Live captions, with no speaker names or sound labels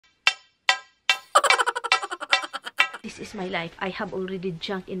This is my life. I have already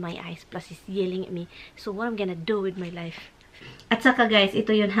junk in my eyes. Plus, he's yelling at me. So, what I'm gonna do with my life? At saka guys,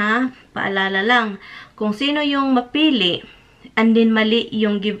 ito yun ha. Paalala lang. Kung sino yung mapili, and then mali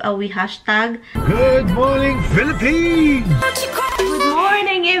yung giveaway hashtag. Good morning, Philippines! Good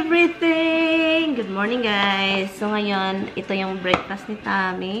morning, everything! Good morning, guys. So, ngayon, ito yung breakfast ni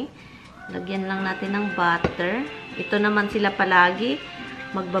Tami. Lagyan lang natin ng butter. Ito naman sila palagi.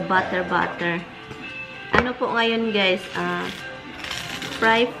 Magba-butter. Ano po ngayon, guys?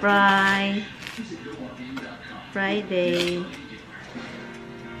 Friday.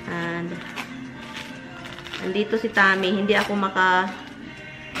 And andito si Tami. Hindi ako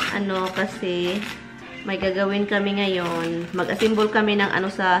kasi may gagawin kami ngayon. Mag-assemble kami ng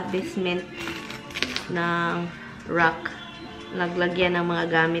sa basement ng rack. Naglagyan ng mga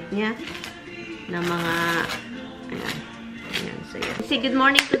gamit niya. Ng mga ayan. So, yeah. Say good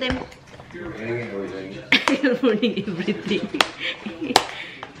morning to them. Good morning, everything.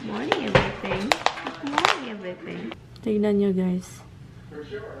 Morning, everything. Tignan nyo, guys.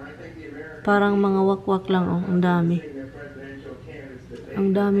 Parang mga wakwak lang, oh. Ang dami.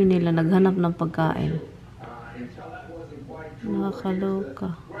 Ang dami nila. Naghanap ng pagkain.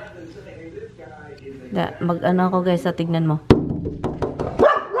 Nakakaloka. Mag-ano ako, guys, tignan mo.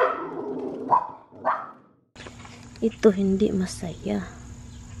 Ito hindi masaya.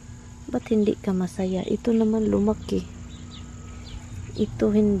 Ba't hindi ka masaya? Ito naman lumaki. Ito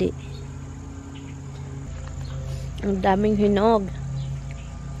hindi. Ang daming hinog.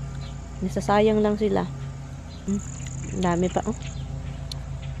 Nasasayang lang sila. Ang dami pa, oh.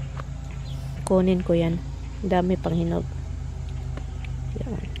 Kunin ko yan. Ang dami pang hinog.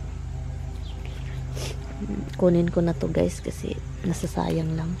 Yan. Kunin ko na to, guys, kasi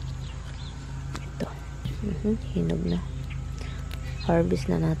nasasayang lang. Ito. Hinog na. Harvest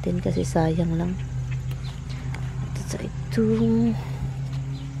na natin kasi sayang lang.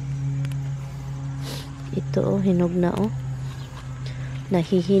 Ito, oh, hinog na, oh.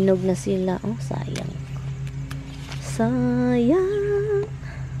 Nahihinog na sila, oh. Sayang.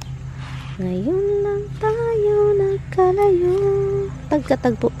 Ngayon lang tayo nagkalayo.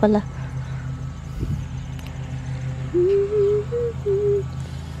 Tagkatagpo pala.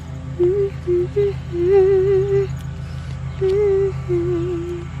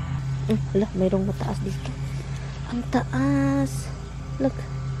 Wala, mayroong mataas dito. Ang taas. Look.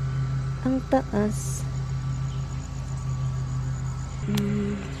 Ang taas.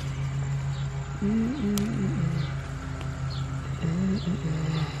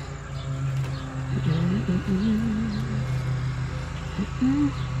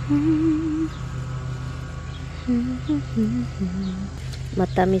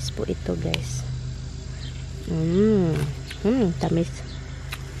 Matamis po ito, guys. Tamis.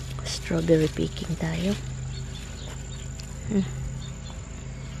 Strawberry picking tayo.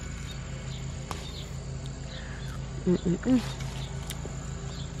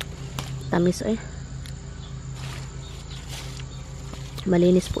 Tamis, eh.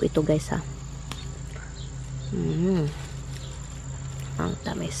 Malinis po ito, guys, ha. Ang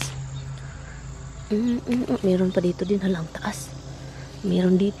tamis. Meron pa dito din. Hala, ang taas.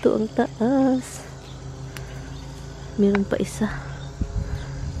 Meron dito, ang taas. Meron pa isa.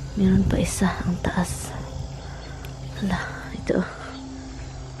 Ang taas. Hala, ito.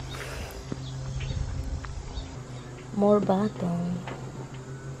 More batong.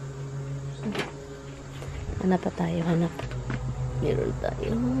 Hanap pa tayo, hanap. Meron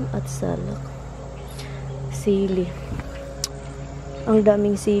tayo at salak. Sili. Ang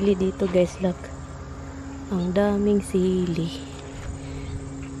daming sili dito, guys, look. Ang daming sili.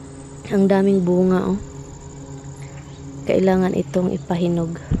 Ang daming bunga, oh. Kailangan itong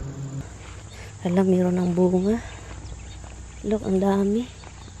ipahinog. Alam, meron ng bunga. Look, ang dami.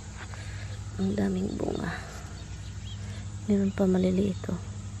 Ang daming bunga. Meron pa maliliit, oh.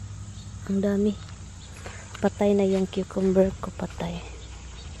 Ang dami. Patay na yung cucumber ko, patay.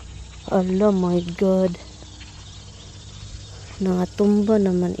 Oh my God. Nangatumba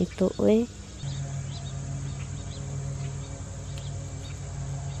naman ito, eh.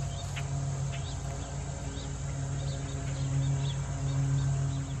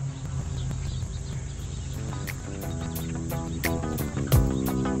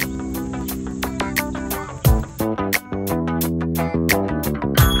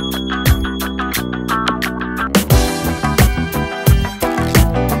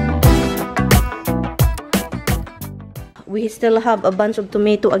 We still have a bunch of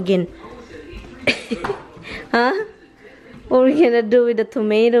tomato again. Huh? What are we gonna do with the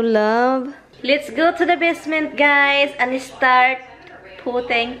tomato, love? Let's go to the basement, guys, and start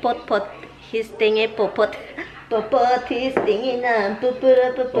putting pot. His thingy pot. Put his thing in.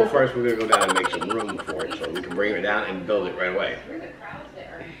 Well, first we're gonna go down and make some room for it, so we can bring it down and build it right away.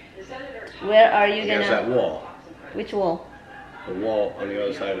 Where are you There's that wall. Which wall? The wall on the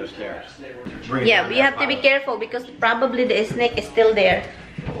other side of the stairs. Yeah, we have to be careful because probably the snake is still there.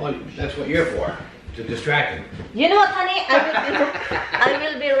 Well, that's what you're for, to distract him. You know what, honey? I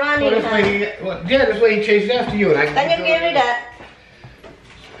will be running. Yeah, this way he chases after you, and I Can you carry that?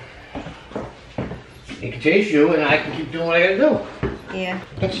 He can chase you, and I can keep doing what I gotta do. Yeah.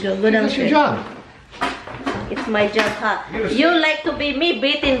 That's That's your job. It's my job, huh? You like to be me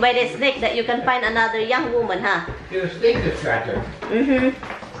beaten by the snake that you can find another young woman, huh? You're a snake distractor. Mm-hmm.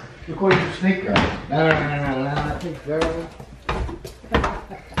 According to Snake Girl. Snake Girl.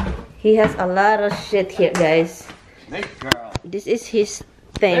 He has a lot of shit here, guys. Snake Girl. This is his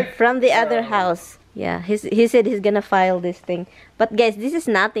thing from the other house. Yeah, he said he's gonna file this thing. But guys, this is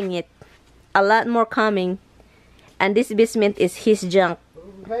nothing yet. A lot more coming. And this basement is his junk.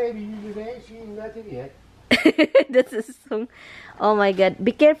 Baby, you ain't seen nothing yet. That's a song. Oh my god.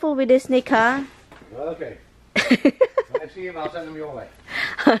 Be careful with the snake, huh? Okay. When I see him, I'll send him your way.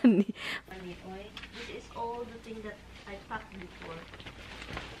 Honey. This is all the thing that I packed before.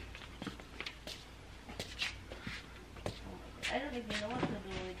 I don't even know what to do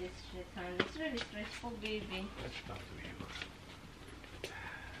with this shit, honey. It's really stressful, baby. That's tough to be.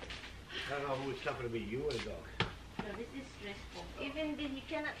 I don't know who it's tougher to be, you or the dog. No, this is stressful. Even then, you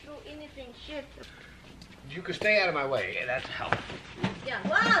cannot do anything. Shit. You can stay out of my way. Yeah, that's help. Yeah.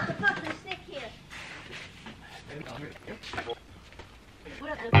 Wow, the fuck, there's snake here.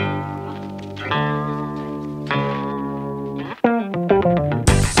 What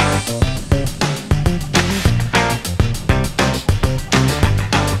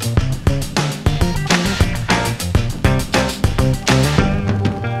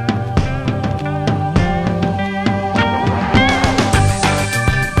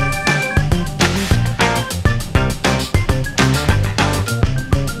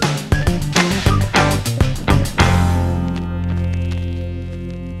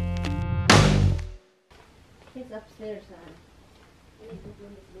upstairs, son. I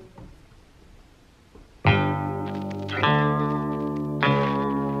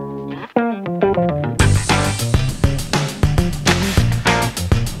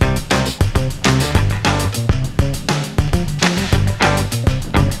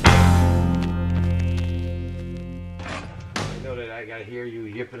know that I gotta hear you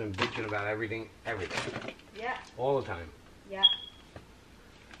yipping and bitching about everything. Yeah. All the time. Yeah.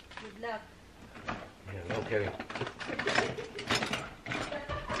 Good luck. Yeah, no kidding.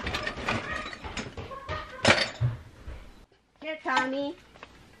 Here, Tommy.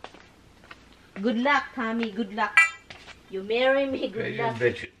 Good luck, Tommy. Good luck. You marry me. Good luck. Bitch. Marry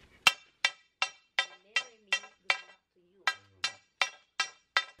me. Good luck to you.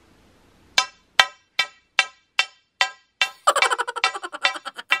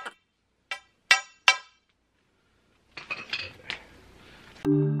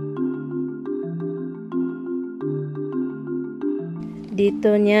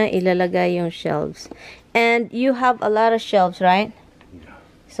 Dito niya ilalagay yung shelves. And you have a lot of shelves, right? Yeah.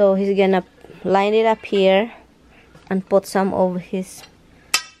 So he's gonna line it up here and put some of his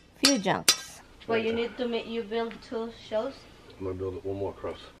few junks. Well, you need to make you build 2 shelves. I'm gonna build it one more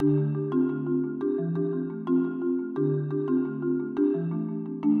across.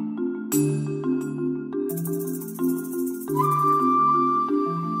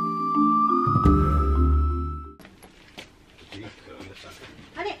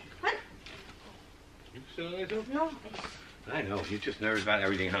 Honey, honey. You still on this? No. I know, you're just nervous about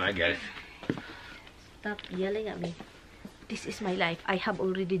everything, huh? I get it. Stop yelling at me. This is my life. I have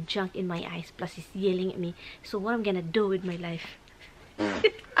already junk in my eyes. Plus he's yelling at me. So what I'm gonna do with my life?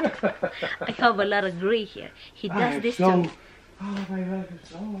 I have a lot of gray here. He does this to me. Oh my God, it's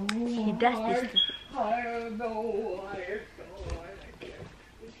so He does this to me. I don't know why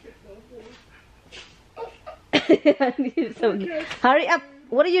it's so Hurry up.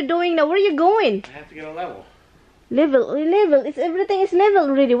 What are you doing now? Where are you going? I have to get a level. Level. It's everything is level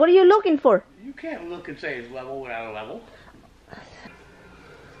already. What are you looking for? You can't look and say it's level without a level.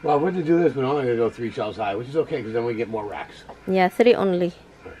 Well, we're to do this, we're only going to go 3 shelves high, which is okay because then we get more racks. Yeah, 3 only.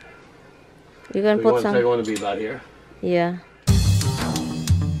 You're gonna put some. So you want to be about here? Yeah.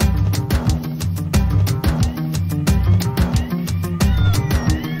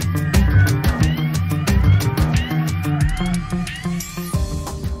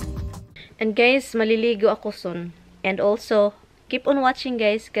 And guys, maliligo ako soon. And also, keep on watching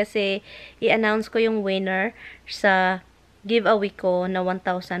guys kasi i-announce ko yung winner sa giveaway ko na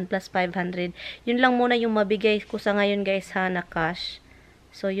 1,000 plus 500. Yun lang muna yung mabigay ko sa ngayon guys ha, na cash.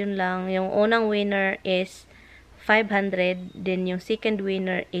 So, yun lang. Yung unang winner is 500, then yung second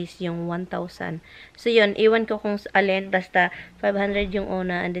winner is yung 1,000. So, yun, iwan ko kung alin, basta 500 yung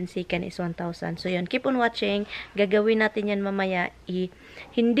una, and then second is 1,000. So, yun, keep on watching. Gagawin natin yan mamaya.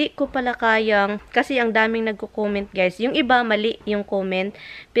 Hindi ko pala kayang, kasi ang daming nagko-comment, guys. Yung iba, mali yung comment,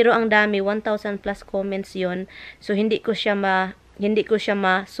 pero ang dami, 1,000 plus comments yun. So, hindi ko siya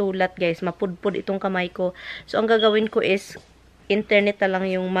masulat, guys. Mapudpud itong kamay ko. So, ang gagawin ko is, internet na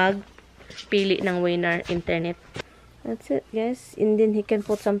lang yung pili ng winner, internet. That's it, guys. And then he can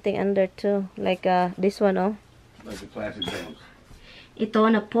put something under too. Like this one, oh. Like the classic games.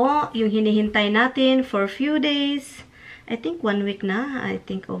 Ito na po, yung hinihintay natin for few days. I think 1 week na. I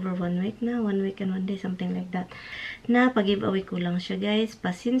think over 1 week na. 1 week and 1 day, something like that. Na pag-giveaway ko lang siya, guys.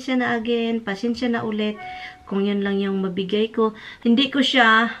 Pasensya na again. Pasensya na ulit. Kung yun lang yung mabigay ko. Hindi ko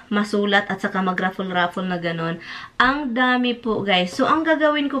siya masulat at saka mag-raffle-raffle na ganon. Ang dami po, guys. So, ang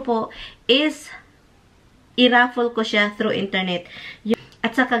gagawin ko po is i-raffle ko siya through internet.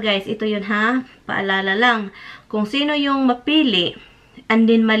 At saka, guys, ito yun ha. Paalala lang. Kung sino yung mapili, and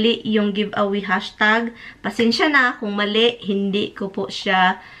then mali yung giveaway hashtag, pasensya na. Kung mali, hindi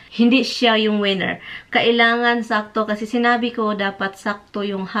siya yung winner. Kailangan sakto. Kasi sinabi ko, dapat sakto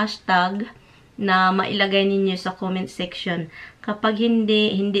yung hashtag na mailagay ninyo sa comment section. Kapag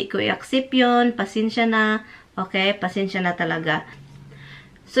hindi ko i-accept yun, pasensya na. Okay? Pasensya na talaga.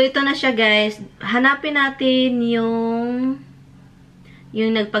 So, ito na siya, guys. Hanapin natin yung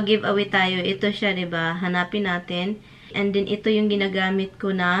nagpa-giveaway tayo. Ito siya, diba? Hanapin natin. And then, ito yung ginagamit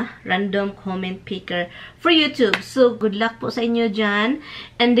ko na random comment picker for YouTube. So, good luck po sa inyo dyan.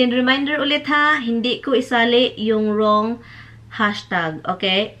 And then, reminder ulit ha, hindi ko isali yung wrong hashtag,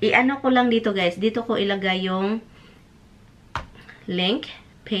 okay? I-ano ko lang dito, guys. Dito ko ilagay yung link.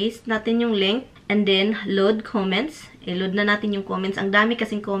 Paste natin yung link. And then, load comments. I-load na natin yung comments. Ang dami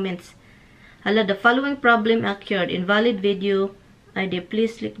kasing comments. Hala, the following problem occurred. Invalid video ID.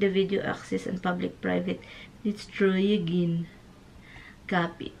 Please click the video access and public private. Let's try again.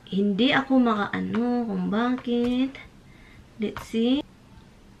 Copy. Hindi ako makaano kung bakit. Let's see.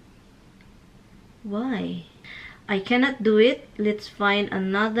 Why? I cannot do it. Let's find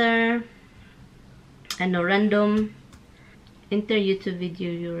another random enter YouTube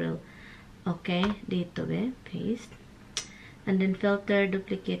video URL. Okay, dito paste. And then filter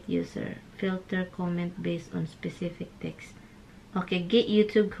duplicate user. Filter comment based on specific text. Okay, get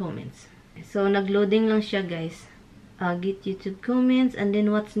YouTube comments. So nagloading lang siya, guys. Get YouTube comments, and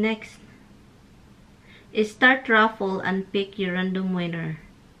then what's next? Is start raffle and pick your random winner.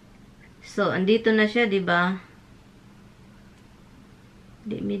 So andito na siya, 'di ba?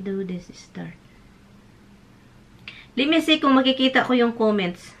 Let me do this start. Let me see kung makikita ko yung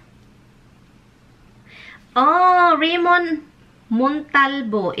comments. Oh, Raymond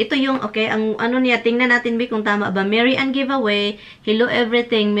Montalvo. Ito yung, okay, ang ano niya, tingnan natin kung tama ba. MaryAnn giveaway. Hello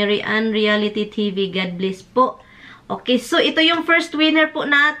everything. MaryAnn Reality TV. God bless po. Okay, so ito yung first winner po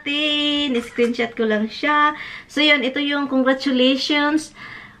natin. Screenshot ko lang siya. So yun, ito yung congratulations.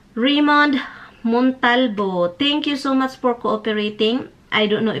 Raymond Montalvo. Thank you so much for cooperating. I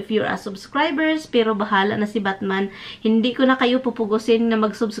don't know if you're a subscribers, pero bahala na si Batman. Hindi ko na kayo pupugusin na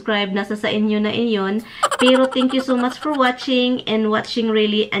mag-subscribe. Nasa sa inyo na iyon. Pero thank you so much for watching and watching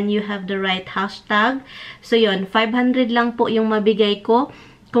really, and you have the right hashtag. So yun, 500 lang po yung mabigay ko.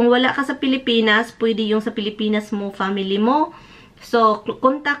 Kung wala ka sa Pilipinas, pwede yung sa Pilipinas mo, family mo. So,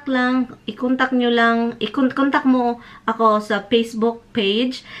 contact mo ako sa Facebook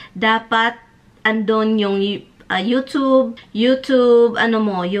page. Dapat andon yung YouTube,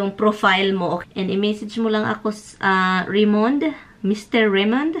 yung profile mo. And i-message mo lang ako Raymond, Mr.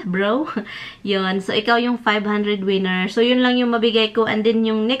 Raymond, bro. Yun. So, ikaw yung 500 winner. So, yun lang yung mabigay ko. And then,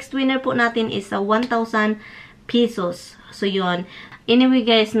 yung next winner po natin is 1,000 pesos. So, yun. Anyway,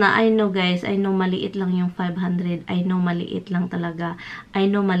 guys, I know maliit lang yung 500. I know maliit lang talaga. I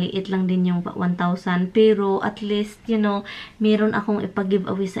know maliit lang din yung 1,000. Pero, at least, meron akong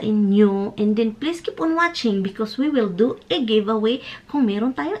ipag-giveaway sa inyo. And then, please keep on watching because we will do a giveaway kung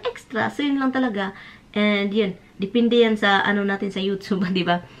meron tayong extra. So, yun lang talaga. And, yun. Depende yan sa, natin sa YouTube, di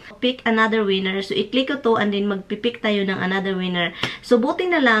ba? Pick another winner. So, i-click ko to and then magpipick tayo ng another winner. So, buti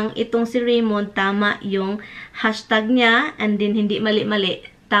na lang, itong si Raymond, tama yung hashtag niya and then hindi mali-mali.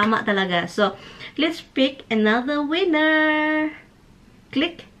 Tama talaga. So, let's pick another winner.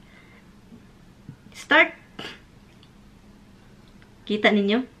 Click. Start. Kita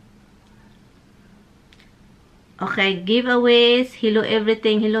ninyo? Okay, giveaways. Hello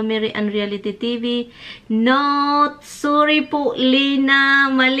everything. Hello MaryAnn Reality TV. No, sorry po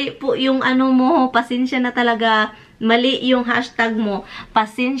Lina. Mali po yung ano mo. Pasensya na talaga. Mali yung hashtag mo.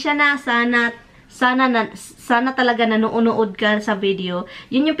 Pasensya na. Sana talaga nanonood ka sa video.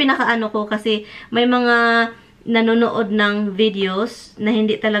 Yun yung pinakaano ko kasi may mga nanonood ng videos na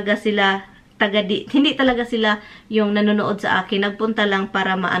hindi talaga sila yung nanonood sa akin. Nagpunta lang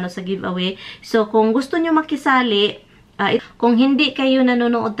para maano sa giveaway. So, kung gusto nyo makisali, kung hindi kayo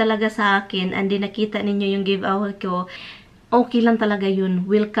nanonood talaga sa akin, and nakita ninyo yung giveaway ko, okay lang talaga yun.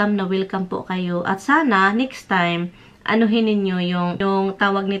 Welcome na welcome po kayo. At sana, next time, anuhin ninyo yung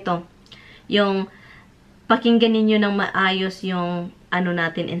tawag nito. Yung pakinggan ninyo ng maayos yung ano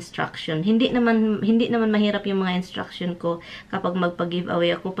natin instruction. Hindi naman mahirap yung mga instruction ko kapag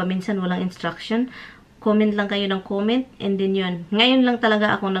magpa-giveaway ako. Paminsan walang instruction. Comment lang kayo ng comment and then yun. Ngayon lang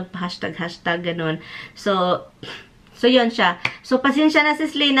talaga ako nagpa-hashtag ganun. So yun siya. So pasensya na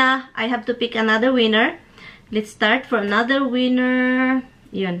sis Lena. I have to pick another winner. Let's start for another winner.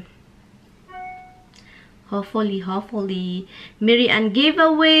 Yun. Hopefully. MaryAnn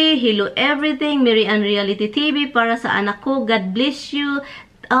giveaway. Hello everything. MaryAnn Reality TV para sa anak ko. God bless you.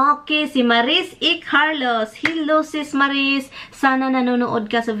 Okay, si Maris E. Carlos. Hello sis Maris. Sana nanonood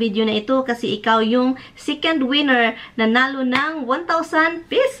ka sa video na ito kasi ikaw yung second winner. Nanalo ng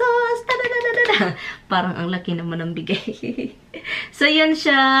 1,000 pesos. Tadadadada. Parang ang laki naman ng bigay. So yun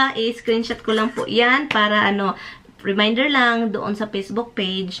siya. I-screenshot ko lang po yan para reminder lang doon sa Facebook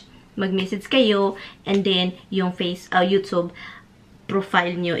page. Mag-message kayo, and then yung YouTube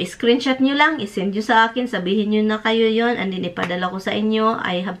profile nyo. I-screenshot nyo lang, i-send nyo sa akin, sabihin nyo na kayo yon, and then ipadala ko sa inyo.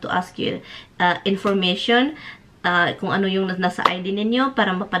 I have to ask you information, kung ano yung nasa ID ninyo,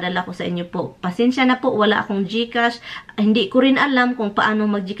 para mapadala ko sa inyo po. Pasensya na po, wala akong GCash. Hindi ko rin alam kung paano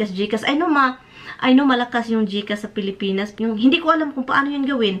mag-GCash. I know malakas yung GCash sa Pilipinas. Hindi ko alam kung paano yun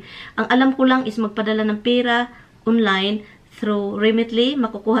gawin. Ang alam ko lang is magpadala ng pera online through Remitly,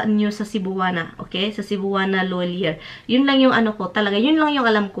 makukuha niyo sa Cebuana, okay? Sa Cebuana Lawyer. Yun lang yung ano ko, talaga, yun lang yung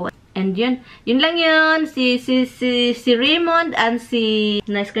alam ko. And yun lang yun, si Raymond and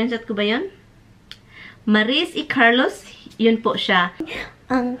na-screenshot ko ba yun? Maris E. Carlos, yun po siya.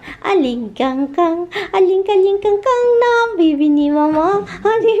 Ang alingkangkang na baby ni mama,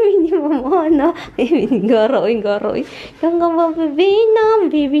 baby ni mama na baby ni garo. Kang ba baby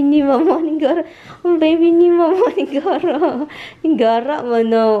na baby ni mama ni garo, baby ni mama ni garo. Gara mo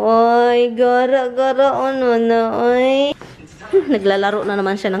na oy, gara ano na oy. Naglalaro na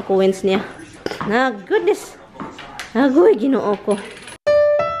naman siya ng coins niya. Na goodness. Agoy Ginoo ko.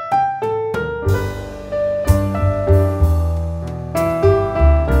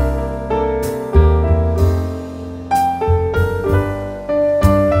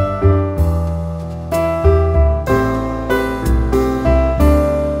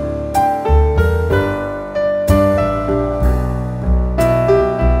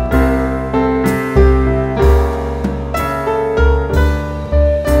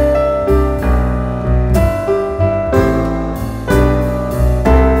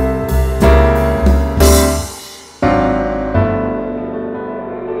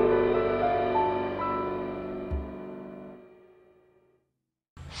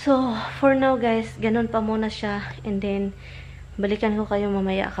 So, for now guys, ganun pa muna siya. And then, balikan ko kayo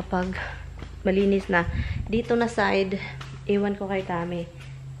mamaya kapag malinis na. Dito na side, iwan ko kay Tami.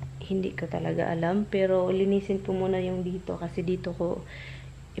 Hindi ko talaga alam. Pero, linisin ko muna yung dito. Kasi dito ko,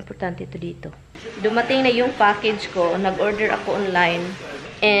 importante ito dito. Dumating na yung package ko. Nag-order ako online.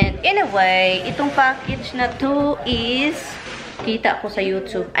 And anyway, itong package na to is, kita ko sa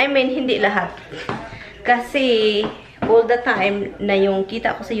YouTube. I mean, hindi lahat. Kasi, all the time na yung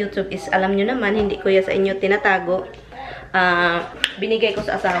kita ko sa YouTube is, alam nyo naman, hindi ko yan sa inyo tinatago. Binigay ko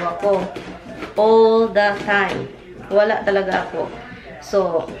sa asawa ko. All the time. Wala talaga ako.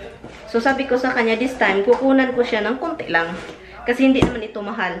 So sabi ko sa kanya, this time, kukunan ko siya ng konti lang. Kasi hindi naman ito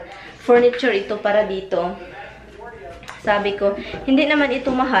mahal. Furniture ito para dito. Sabi ko, hindi naman ito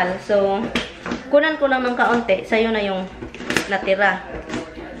mahal. So, kunan ko lang ng kaunti. Sa'yo na yung natira.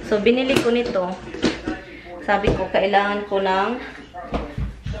 So, binili ko nito. Sabi ko, kailangan ko ng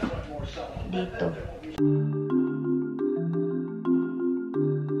dito.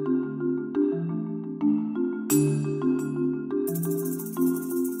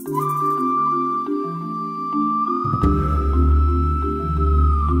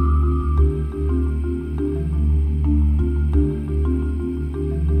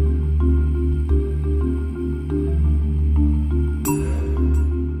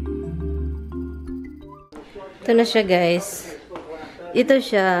 Ito na siya guys. Ito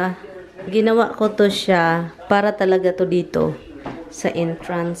siya. Ginawa ko to siya para talaga to dito sa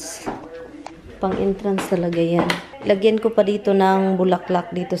entrance. Pang entrance talaga yan. Lagyan ko pa dito ng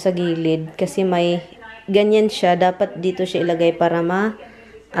bulaklak dito sa gilid kasi may ganyan siya. Dapat dito siya ilagay para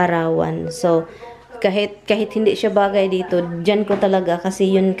maarawan. So, kahit hindi siya bagay dito, dyan ko talaga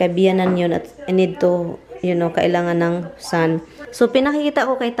kasi yun kabiyanan yun at I need to, kailangan ng sun. So, pinakikita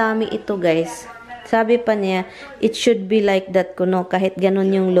ko kay Tami ito, guys. Sabi pa niya, it should be like that kuno. Kahit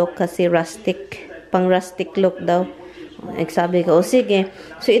ganun yung look kasi rustic. Pang rustic look daw. Sabi ko, sige.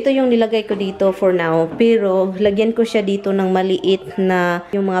 So, ito yung nilagay ko dito for now. Pero, lagyan ko siya dito ng maliit na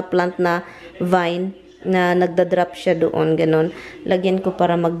yung mga plant na vine na nagda-drop siya doon. Ganon. Lagyan ko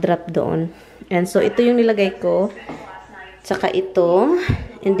para mag-drop doon. And so, ito yung nilagay ko. Tsaka ito.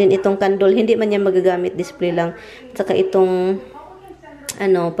 And then, itong candle. Hindi man niya magagamit. Display lang. Tsaka itong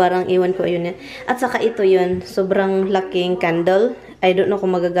parang iwan ko yun. At saka ito yun. Sobrang laking candle. I don't know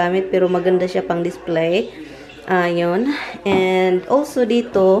kung magagamit. Pero maganda siya pang display. Yun. And also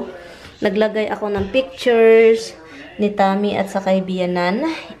dito, naglagay ako ng pictures ni Tami at saka Bianan.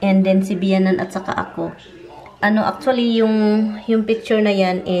 And then si Bianan at saka ako. Actually, yung picture na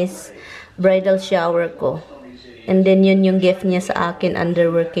yan is bridal shower ko. And then yun yung gift niya sa akin,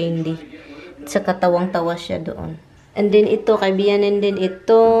 underwear candy. At saka tawang-tawa siya doon. And then ito, kay Bianan din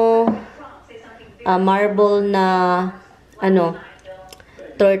ito, marble na,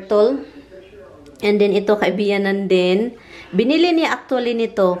 turtle. And then, ito kay Bianan din. Binili niya actually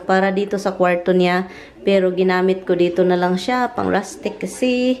nito para dito sa kwarto niya. Pero, ginamit ko dito na lang siya. Pang rustic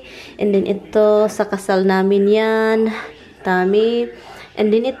kasi. And then, ito sa kasal namin yan. Tami. And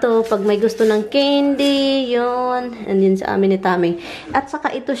then, ito, pag may gusto ng candy, yun. And then, sa amin ni Tami. At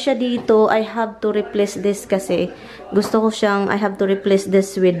saka, ito siya dito. I have to replace this kasi gusto ko siyang, I have to replace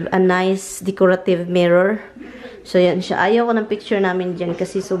this with a nice decorative mirror. So, yan siya. Ayaw ko ng picture namin dyan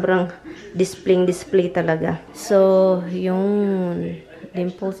kasi sobrang display talaga. So, yung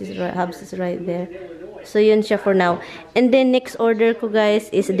dimples is right, hubs is right there. So, yun siya for now. And then, next order ko, guys,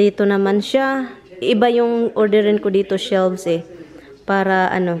 is dito naman siya. Iba yung orderin ko dito, shelves eh.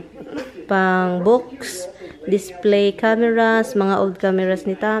 Para, pang books, display cameras, mga old cameras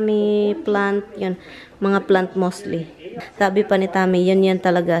ni Tami, plant, yun. Mga plant mostly. Sabi pa ni Tami, yun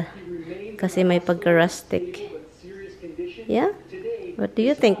talaga. Kasi may pagka-rustic. Yeah? What do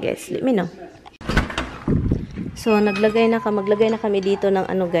you think, guys? Let me know. So, maglagay na kami dito ng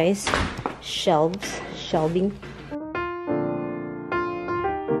guys, shelving.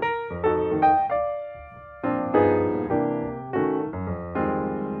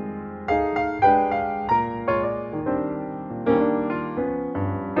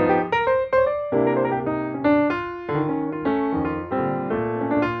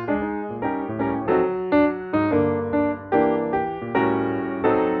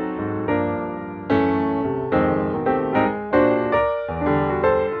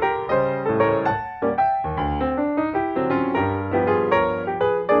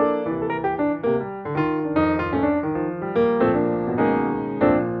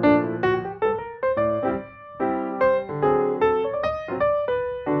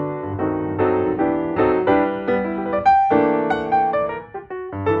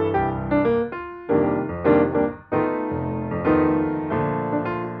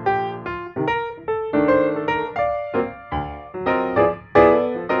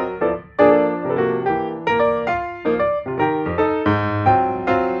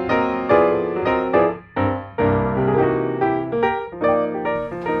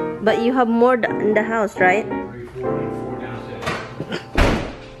 But you have more in the house, right?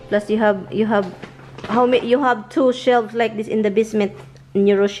 Plus you have how many? You have 2 shelves like this in the basement in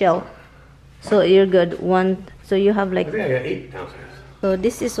your shell. So you're good. So you have like. I think I got 8 downstairs. So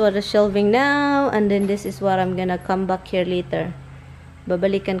this is what the shelving now, and then this is what I'm gonna come back here later.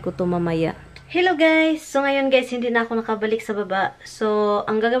 Babalikan ko to mamaya. Hello guys! So ngayon guys, hindi na ako nakabalik sa baba. So,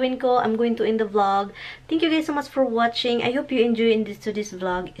 ang gagawin ko, I'm going to end the vlog. Thank you guys so much for watching. I hope you enjoy this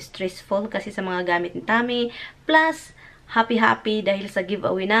vlog. Stressful kasi sa mga gamit ni Tami. Plus, happy dahil sa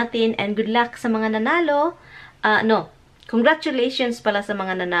giveaway natin. And good luck sa mga nanalo. Congratulations pala sa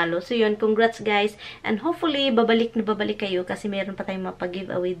mga nanalo. So yun, congrats guys. And hopefully, babalik kayo kasi meron pa tayong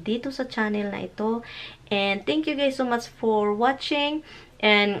mapag-giveaway dito sa channel na ito. And thank you guys so much for watching.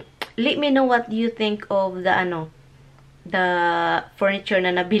 And let me know what you think of the furniture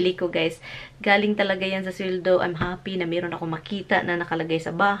na nabili ko, guys. Galing talaga yan sa Sweldo. I'm happy na meron ako makita na nakalagay sa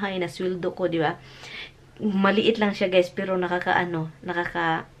bahay na Sweldo ko, di ba? Maliit lang siya, guys, pero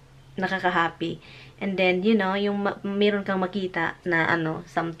nakaka-happy. And then, you know, yung meron kang makita na ano,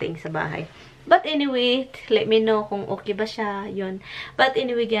 something sa bahay. But anyway, let me know kung okay ba siya, yun. But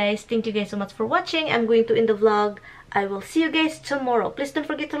anyway guys, thank you guys so much for watching. I'm going to end the vlog. I will see you guys tomorrow. Please don't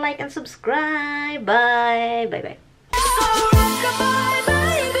forget to like and subscribe. Bye! Bye-bye.